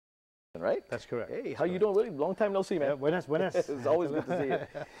Right? That's correct. Hey, That's how you correct. doing, Willie? Long time no see, man. Yeah, buenas, buenas. It's always good to see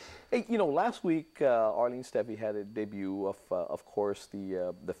you. Hey, last week Arlene Steffi had a debut of course,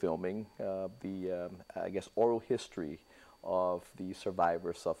 the filming, I guess oral history of the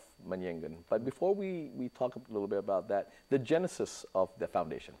survivors of Manyengan. But before we talk a little bit about that, the genesis of the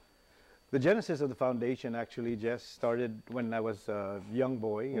foundation. The genesis of the foundation actually just started when I was a young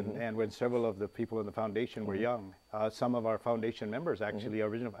boy, and when several of the people in the foundation were young. Some of our foundation members actually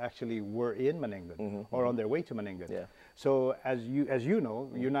were in Manengan or on their way to Manengan. Yeah. So as you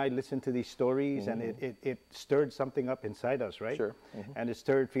know, you and I listened to these stories, and it stirred something up inside us, right? Sure. And it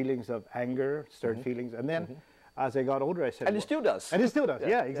stirred feelings of anger, stirred feelings, and then as I got older, I said, And it still does. And it still does. Yeah,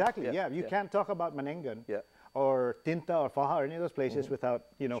 Yeah, exactly. yeah, Yeah, you can't talk about Manengan. Yeah. Or Tinta or Faja or any of those places without,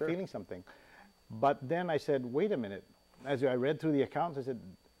 Sure. feeling something. But then I said, wait a minute. As I read through the accounts, I said,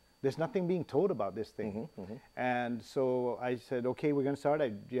 there's nothing being told about this thing. And so I said, okay, we're going to start.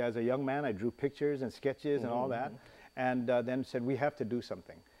 As a young man, I drew pictures and sketches and all that. And then said, we have to do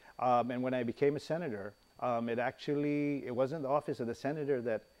something. And when I became a senator, it wasn't the office of the senator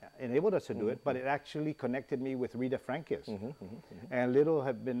that enabled us to do it, but it actually connected me with Rita Frankis. And little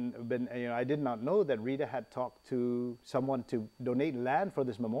had been I did not know that Rita had talked to someone to donate land for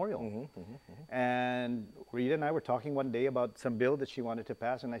this memorial. And Rita and I were talking one day about some bill that she wanted to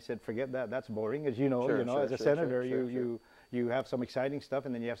pass, and I said, forget that, that's boring. As you know, as a senator, you have some exciting stuff,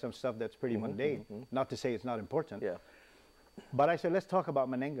 and then you have some stuff that's pretty mundane. Not to say it's not important. Yeah. But I said, let's talk about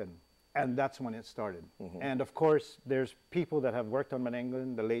Manengan. And that's when it started. And of course, there's people that have worked on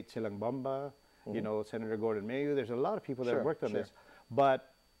Manengan, the late Silang Bamba, Senator Gordon Mayu. There's a lot of people that have worked on this.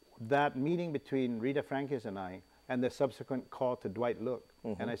 But that meeting between Rita Frankis and I, and the subsequent call to Dwight Look,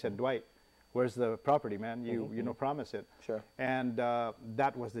 and I said, Dwight, where's the property, man? You promise it. Sure. And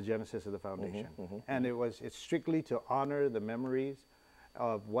that was the genesis of the foundation. And it's strictly to honor the memories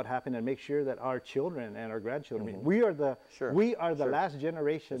of what happened and make sure that our children and our grandchildren, we are the last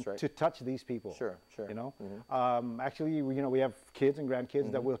generation to touch these people. Sure. Actually, we have kids and grandkids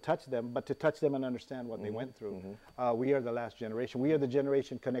that will touch them, but to touch them and understand what they went through. We are the last generation. We are the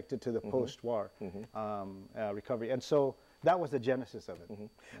generation connected to the post-war recovery. And so that was the genesis of it. Yeah.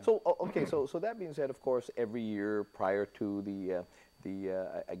 So, okay, so that being said, of course, every year prior to the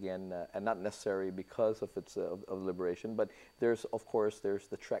and not necessarily because of its of liberation, but there's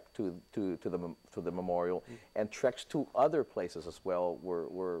the trek to the memorial and treks to other places as well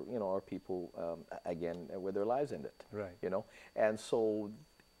where our people where their lives ended. Right. And so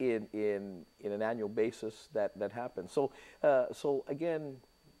in an annual basis that happens. So again,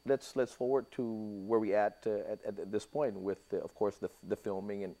 let's forward to where we at this point with of course the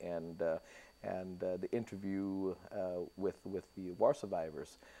filming and the interview with the war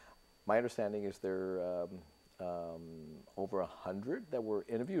survivors. My understanding is there over 100 that were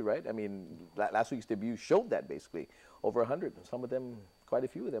interviewed, right? I mean, last week's debut showed that basically over 100. Some of them, quite a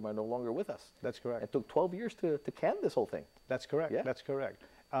few of them, are no longer with us. That's correct. It took 12 years to can this whole thing. That's correct. Yeah? That's correct.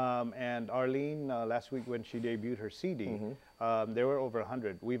 And Arlene, last week when she debuted her CD, there were over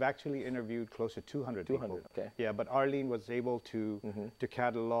 100. We've actually interviewed close to 200 people. Okay. Yeah, but Arlene was able to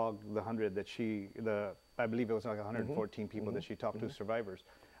catalog the 100 that I believe it was like 114 people that she talked to, survivors.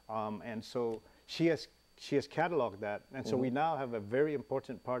 And so she has cataloged that. And so we now have a very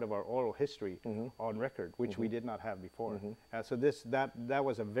important part of our oral history on record, which we did not have before. So that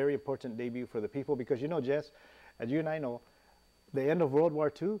was a very important debut for the people because, Jess, as you and I know, the end of World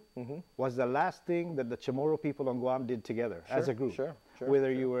War II was the last thing that the Chamorro people on Guam did together as a group. Whether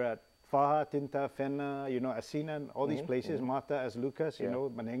you were at Faja, Tinta, Fena, Asinan, all these places, Mata, as Lucas,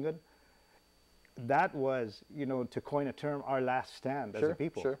 Manengan. That was, to coin a term, our last stand as a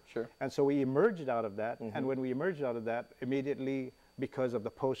people. Sure. And so we emerged out of that. And when we emerged out of that, immediately, because of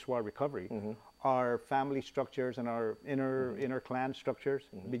the post-war recovery, our family structures and our inner clan structures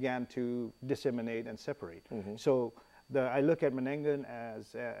began to disseminate and separate. So I look at Manengan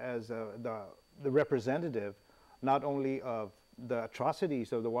as the representative, not only of the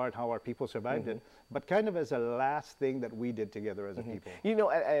atrocities of the war and how our people survived it, but kind of as a last thing that we did together as a people.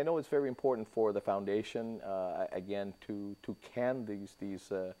 I know it's very important for the foundation, again, to can these.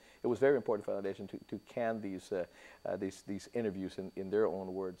 It was very important for the foundation to can these interviews in their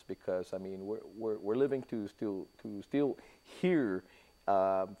own words, because I mean we're living to still hear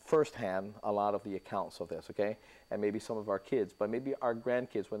firsthand a lot of the accounts of this, okay? And maybe some of our kids, but maybe our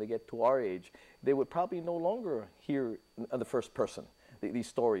grandkids, when they get to our age, they would probably no longer hear in the first person these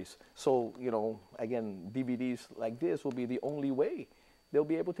stories. So, again, DVDs like this will be the only way they'll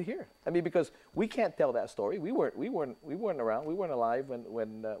be able to hear. I mean, because we can't tell that story. We weren't around. We weren't alive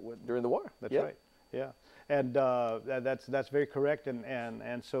when during the war. That's right. Yeah. And that's very correct.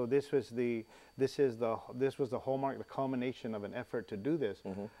 And so this was the hallmark, the culmination of an effort to do this.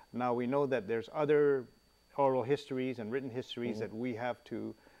 Now we know that there's other oral histories and written histories that we have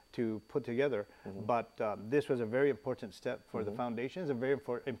to put together, but this was a very important step for the foundation. It's a very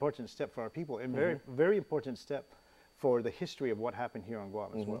important step for our people, and very important step for the history of what happened here on Guam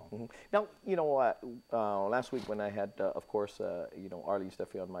as well. Now, you know, last week when I had, of course, you know, Arlene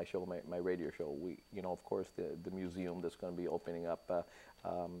Steffi on my show, my radio show, we, you know, of course, the museum that's going to be opening up,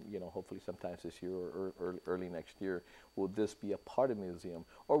 you know, hopefully sometimes this year or early next year, will this be a part of the museum,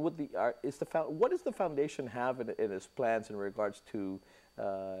 or would what does the foundation have in its plans in regards to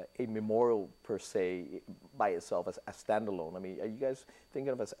a memorial per se by itself as a standalone? I mean, are you guys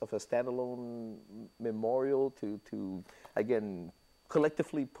thinking of a standalone memorial to again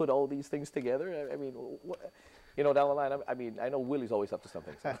collectively put all these things together? I mean, you know, down the line, I mean, I know Willie's always up to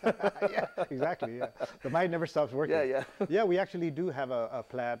something. So. Yeah, exactly. Yeah, the mind never stops working. Yeah. Yeah, we actually do have a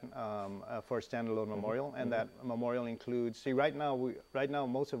plan for a standalone memorial, and that memorial includes. See, right now,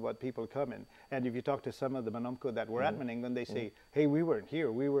 most of what people come in, and if you talk to some of the Manumco that were at Meningman, they say, "Hey, we weren't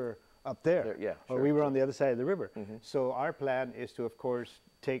here. We were up there, or we were on the other side of the river." So our plan is to, of course,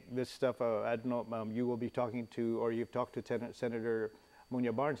 take this stuff. I don't know. You will be talking to, or you've talked to Senator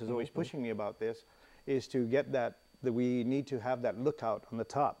Munya Barnes, is always pushing me about this. Is to get that we need to have that lookout on the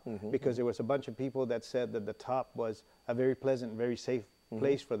top, because there was a bunch of people that said that the top was a very pleasant, very safe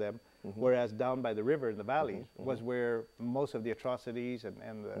place for them, whereas down by the river in the valley was where most of the atrocities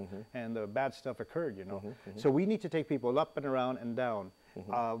and the bad stuff occurred, you know. So we need to take people up and around and down.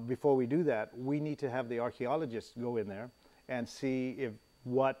 Before we do that, we need to have the archaeologists go in there and see if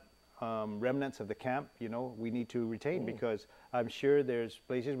what remnants of the camp, you know, we need to retain, because I'm sure there's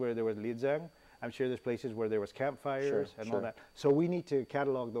places where there was lidzang. I'm sure there's places where there was campfires and all that. So we need to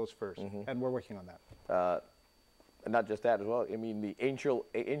catalog those first, and we're working on that. And not just that as well. I mean, the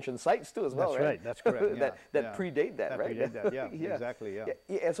ancient sites too as well, right? That's correct. that predate that, right? Predate that, yeah, exactly,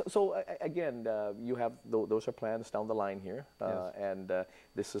 yeah. So again, you have those are plans down the line here, and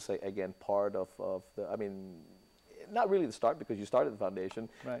this is again part of the. I mean, not really the start, because you started the foundation,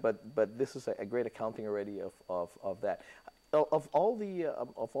 but this is a great accounting already of that. Of all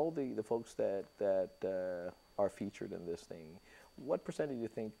the folks that are featured in this thing, what percentage do you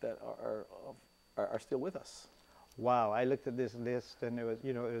think that are still with us? Wow, I looked at this list, and it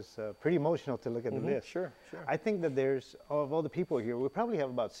was pretty emotional to look at the list. Sure. I think that there's, of all the people here, we probably have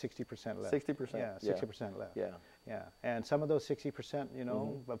about 60% left. 60%. Yeah, 60% left. Yeah. And some of those 60%, you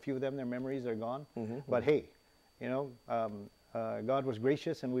know, a few of them, their memories are gone. But hey, you know, God was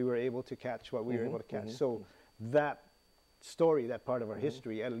gracious, and we were able to catch what we were able to catch. So that story, that part of our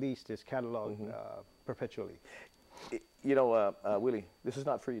history, at least, is cataloged perpetually. You know, Willie, this is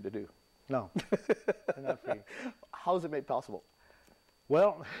not for you to do. No, not free. How is it made possible?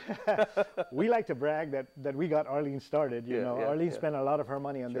 Well, we like to brag that we got Arlene started. You know, Arlene spent a lot of her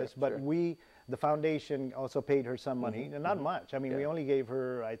money on this, but the foundation also paid her some money, and not much. I mean, we only gave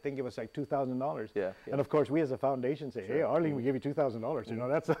her, I think it was like $2,000. And of course, we as a foundation say, "Hey, Arlene, we give you $2,000." You know,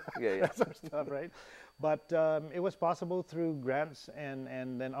 that's that's our stuff, right? But it was possible through grants,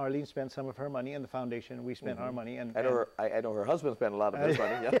 and then Arlene spent some of her money, and the foundation, we spent our money. And I know her husband spent a lot of his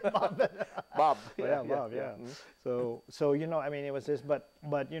money. Bob. Bob. So you know, I mean, it was this,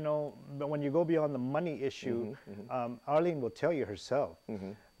 but you know, but when you go beyond the money issue, Arlene will tell you herself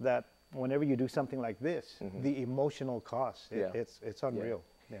that whenever you do something like this, the emotional cost, it's unreal.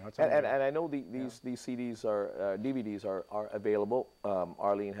 You know, and I know these CDs are DVDs are available.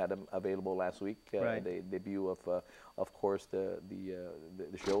 Arlene had them available last week. The debut of course the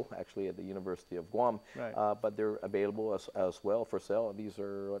show actually at the University of Guam. But they're available as well for sale. These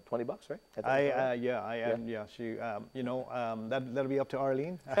are $20, right? She you know, that'll be up to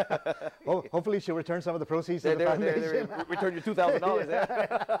Arlene. Hopefully she'll return some of the proceeds to the foundation. Return your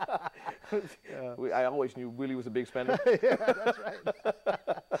 $2,000. I always knew Willie was a big spender. That's right.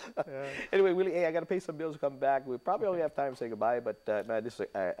 Anyway, Willie, hey, I got to pay some bills to come back. We probably only have time to say goodbye, but man, this is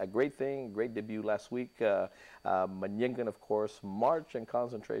a great thing, great debut last week. Manyengan, of course, March and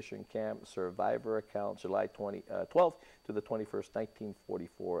Concentration Camp, Survivor Account, July 12th to the 21st,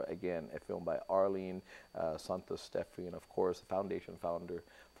 1944. Again, a film by Arlene Santos Steffi, and of course, the foundation founder,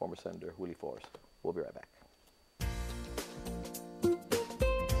 former Senator Willie Forrest. We'll be right back.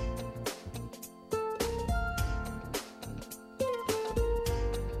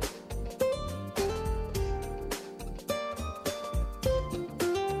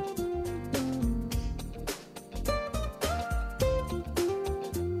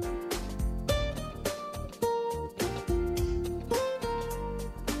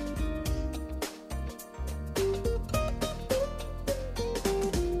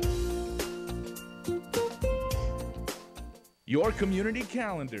 Your community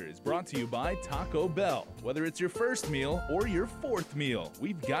calendar is brought to you by Taco Bell. Whether it's your first meal or your fourth meal,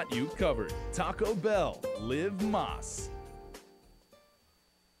 we've got you covered. Taco Bell, live Más.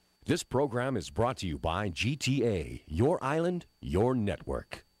 This program is brought to you by GTA, your island, your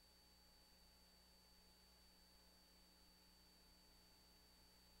network.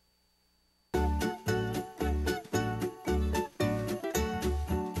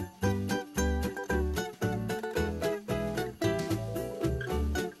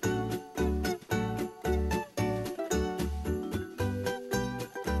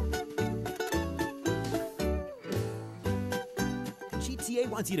 GTA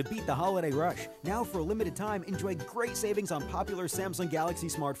wants you to beat the holiday rush. Now, for a limited time, enjoy great savings on popular Samsung Galaxy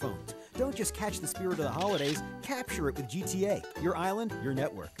smartphones. Don't just catch the spirit of the holidays, capture it with GTA. Your island, your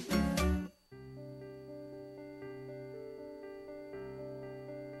network.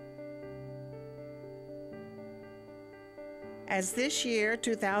 As this year,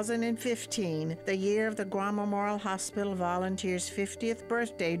 2015, the year of the Guam Memorial Hospital Volunteers' 50th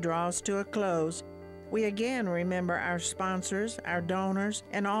birthday draws to a close, we again remember our sponsors, our donors,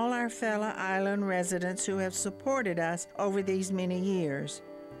 and all our fellow island residents who have supported us over these many years.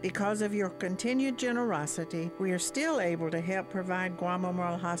 Because of your continued generosity, we are still able to help provide Guam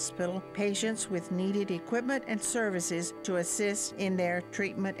Memorial Hospital patients with needed equipment and services to assist in their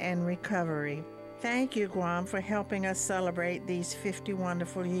treatment and recovery. Thank you, Guam, for helping us celebrate these 50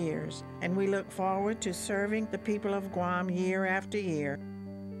 wonderful years, and we look forward to serving the people of Guam year after year,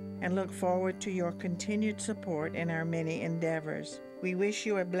 and look forward to your continued support in our many endeavors. We wish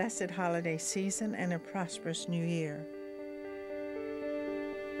you a blessed holiday season and a prosperous new year.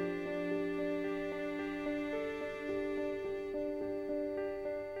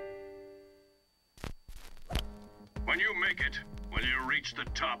 When you make it, when you reach the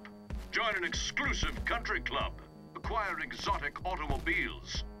top, join an exclusive country club, acquire exotic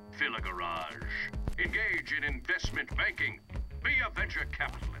automobiles, fill a garage, engage in investment banking, be a venture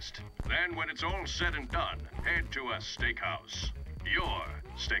capitalist. Then when it's all said and done, head to a steakhouse. Your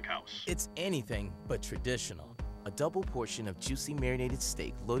steakhouse. It's anything but traditional. A double portion of juicy marinated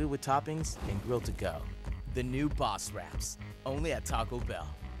steak loaded with toppings and grilled to go. The new Boss Wraps, only at Taco Bell.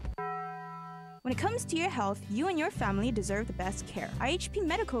 When it comes to your health, you and your family deserve the best care. IHP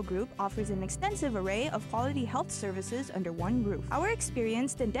Medical Group offers an extensive array of quality health services under one roof. Our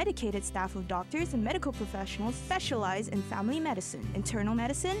experienced and dedicated staff of doctors and medical professionals specialize in family medicine, internal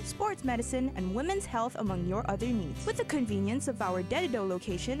medicine, sports medicine, and women's health, among your other needs. With the convenience of our Dedido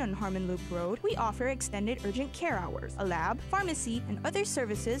location on Harmon Loop Road, we offer extended urgent care hours, a lab, pharmacy, and other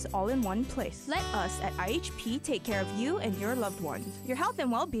services all in one place. Let us at IHP take care of you and your loved ones. Your health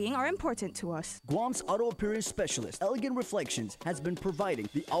and well-being are important to us. Guam's auto appearance specialist, Elegant Reflections, has been providing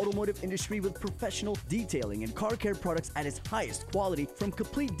the automotive industry with professional detailing and car care products at its highest quality, from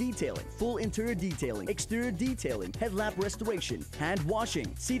complete detailing, full interior detailing, exterior detailing, headlamp restoration, hand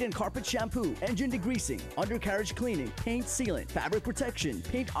washing, seat and carpet shampoo, engine degreasing, undercarriage cleaning, paint sealant, fabric protection,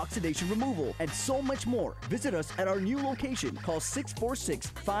 paint oxidation removal, and so much more. Visit us at our new location. Call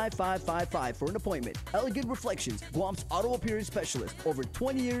 646-5555 for an appointment. Elegant Reflections, Guam's auto appearance specialist, over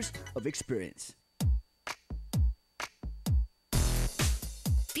 20 years of experience.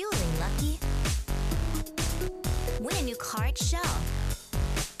 Feeling lucky? Win a new car at Shell.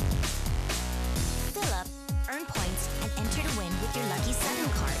 Fill up, earn points, and enter to win with your Lucky 7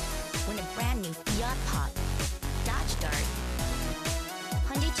 card. Win a brand new Fiat Pop, Dodge Dart,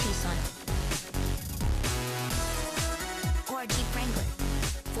 Hyundai Tucson, or a Jeep Wrangler.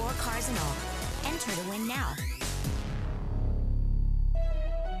 4 cars in all. Enter to win now.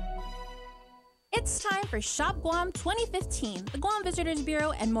 It's time for Shop Guam 2015. The Guam Visitors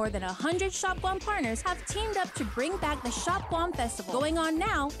Bureau and more than 100 Shop Guam partners have teamed up to bring back the Shop Guam Festival, going on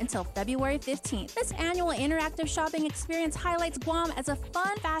now until February 15th. This annual interactive shopping experience highlights Guam as a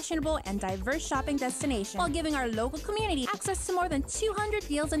fun, fashionable, and diverse shopping destination, while giving our local community access to more than 200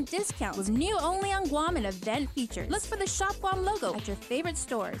 deals and discounts with new only on Guam and event features. Look for the Shop Guam logo at your favorite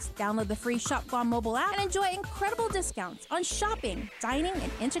stores. Download the free Shop Guam mobile app and enjoy incredible discounts on shopping, dining,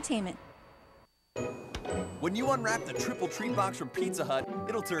 and entertainment. When you unwrap the triple treat box from Pizza Hut,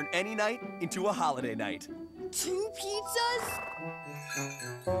 it'll turn any night into a holiday night. 2 pizzas?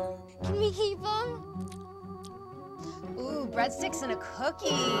 Can we keep them? Ooh, breadsticks and a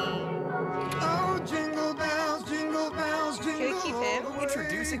cookie. Oh, jingle bells, jingle bells, jingle. Can we keep him?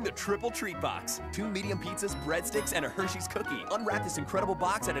 Introducing the triple treat box. 2 medium pizzas, breadsticks, and a Hershey's cookie. Unwrap this incredible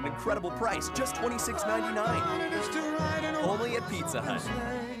box at an incredible price, just $26.99. Only at Pizza Hut.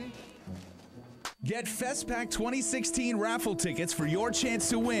 Get FestPack 2016 raffle tickets for your chance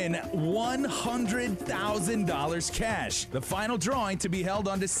to win $100,000 cash. The final drawing to be held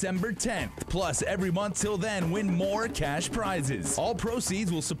on December 10th. Plus, every month till then, win more cash prizes. All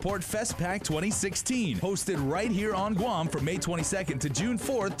proceeds will support FestPack 2016, hosted right here on Guam from May 22nd to June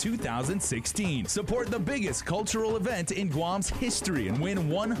 4th, 2016. Support the biggest cultural event in Guam's history and win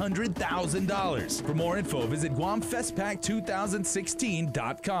 $100,000. For more info, visit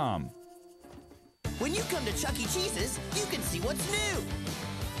GuamFestPack2016.com. When you come to Chuck E. Cheese's, you can see what's new.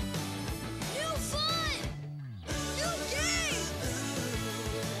 New fun! New games!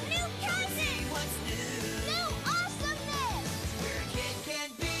 New cousin! What's new? New awesomeness! Where a kid can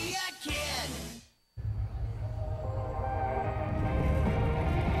be a kid.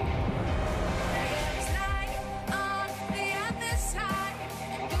 It's like on the other side,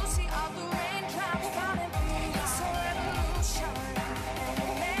 you'll see all the raindrops falling through. It's a revolution, and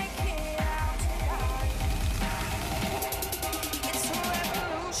we'll make it out tonight. It's a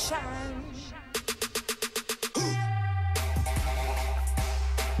revolution.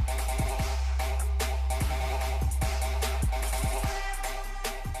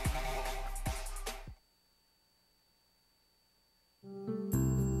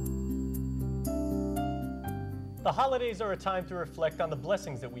 The holidays are a time to reflect on the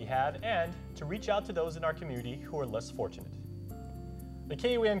blessings that we had and to reach out to those in our community who are less fortunate. The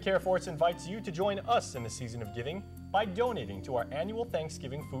KUAM Care Force invites you to join us in the season of giving by donating to our annual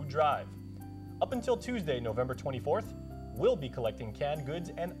Thanksgiving food drive. Up until Tuesday, November 24th, we'll be collecting canned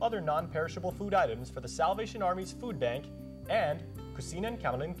goods and other non-perishable food items for the Salvation Army's Food Bank and Kusina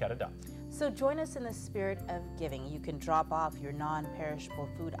Kamalin Canada. So join us in the spirit of giving. You can drop off your non-perishable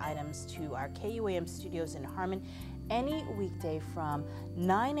food items to our KUAM studios in Harmon any weekday from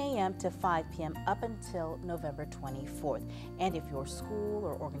 9 a.m. to 5 p.m. up until November 24th. And if your school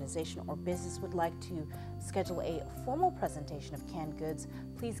or organization or business would like to schedule a formal presentation of canned goods,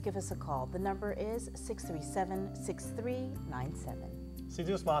 please give us a call. The number is 637-6397. Si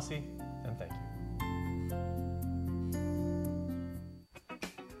Dios Masi, and thank you.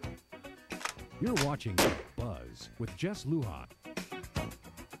 You're watching Buzz with Jess Lujan.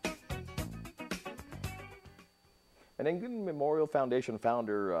 And England Memorial Foundation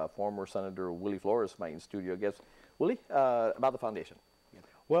founder, former Senator Willie Flores, my in studio guest. Willie, about the foundation.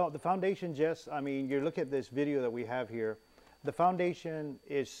 Well, the foundation, Jess, I mean, you look at this video that we have here. The foundation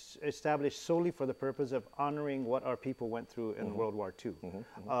is established solely for the purpose of honoring what our people went through in World War II.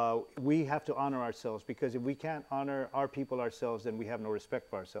 We have to honor ourselves, because if we can't honor our people ourselves, then we have no respect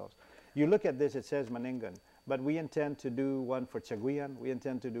for ourselves. You look at this, it says Maningan, but we intend to do one for Chaguian, we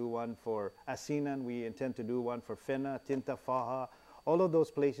intend to do one for Asinan, we intend to do one for Fena, Tinta, Faja, all of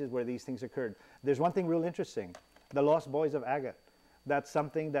those places where these things occurred. There's one thing real interesting, the Lost Boys of Agat. That's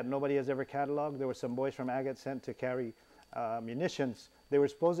something that nobody has ever cataloged. There were some boys from Agat sent to carry munitions. They were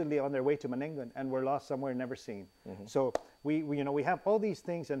supposedly on their way to Maningan and were lost somewhere, never seen. So we we have all these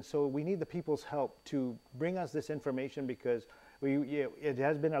things, and so we need the people's help to bring us this information, because it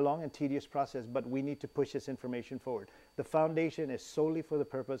has been a long and tedious process, but we need to push this information forward. The foundation is solely for the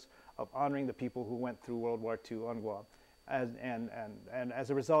purpose of honoring the people who went through World War II on Guam. And as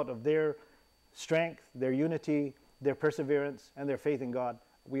a result of their strength, their unity, their perseverance, and their faith in God,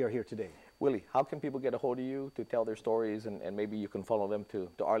 we are here today. Willie, how can people get a hold of you to tell their stories, and maybe you can follow them to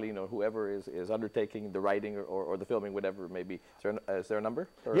Arlene or whoever is undertaking the writing or the filming, whatever it may be. Is there a number?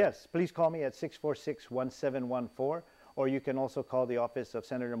 Or? Yes, please call me at 646-1714. Or you can also call the office of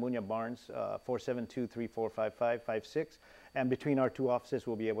Senator Munya Barnes, 472-3455-56. And between our two offices,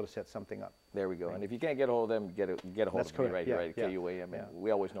 we'll be able to set something up. There we go. Right. And if you can't get a hold of them, get a hold of me right here at KUAM. And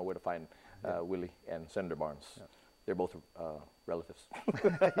we always know where to find Willie and Senator Barnes. Yeah. They're both relatives.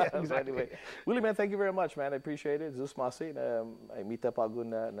 Exactly. So anyway, Willie, man, thank you very much, man. I appreciate it. Zeus Masi, I meet up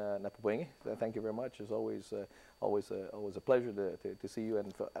na pupuengi. Thank you very much. It's always a pleasure to see you,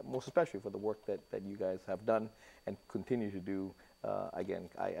 and most especially for the work that you guys have done and continue to do. Again,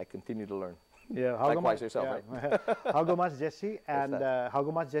 I continue to learn. Yeah, likewise yourself, right? Hagomas Jesse, and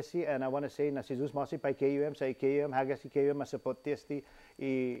Hagomas Jesse, and I want to say na si Zeus Masi pa KUM sa KUM haga si KUM masapot tiesti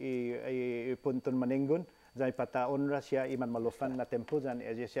I punton maningon. Zai pataon ra siya iman malofan na tempo zan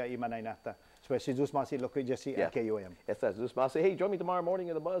siya iman ay nata. So si Zeus Masi lokoy Jesse at KUM. Yes, that's Zeus Masi. Hey, join me tomorrow morning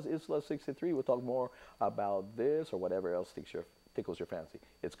in the Buzz, Isla 63. We'll talk more about this or whatever else tickles your fancy.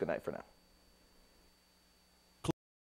 It's good night for now.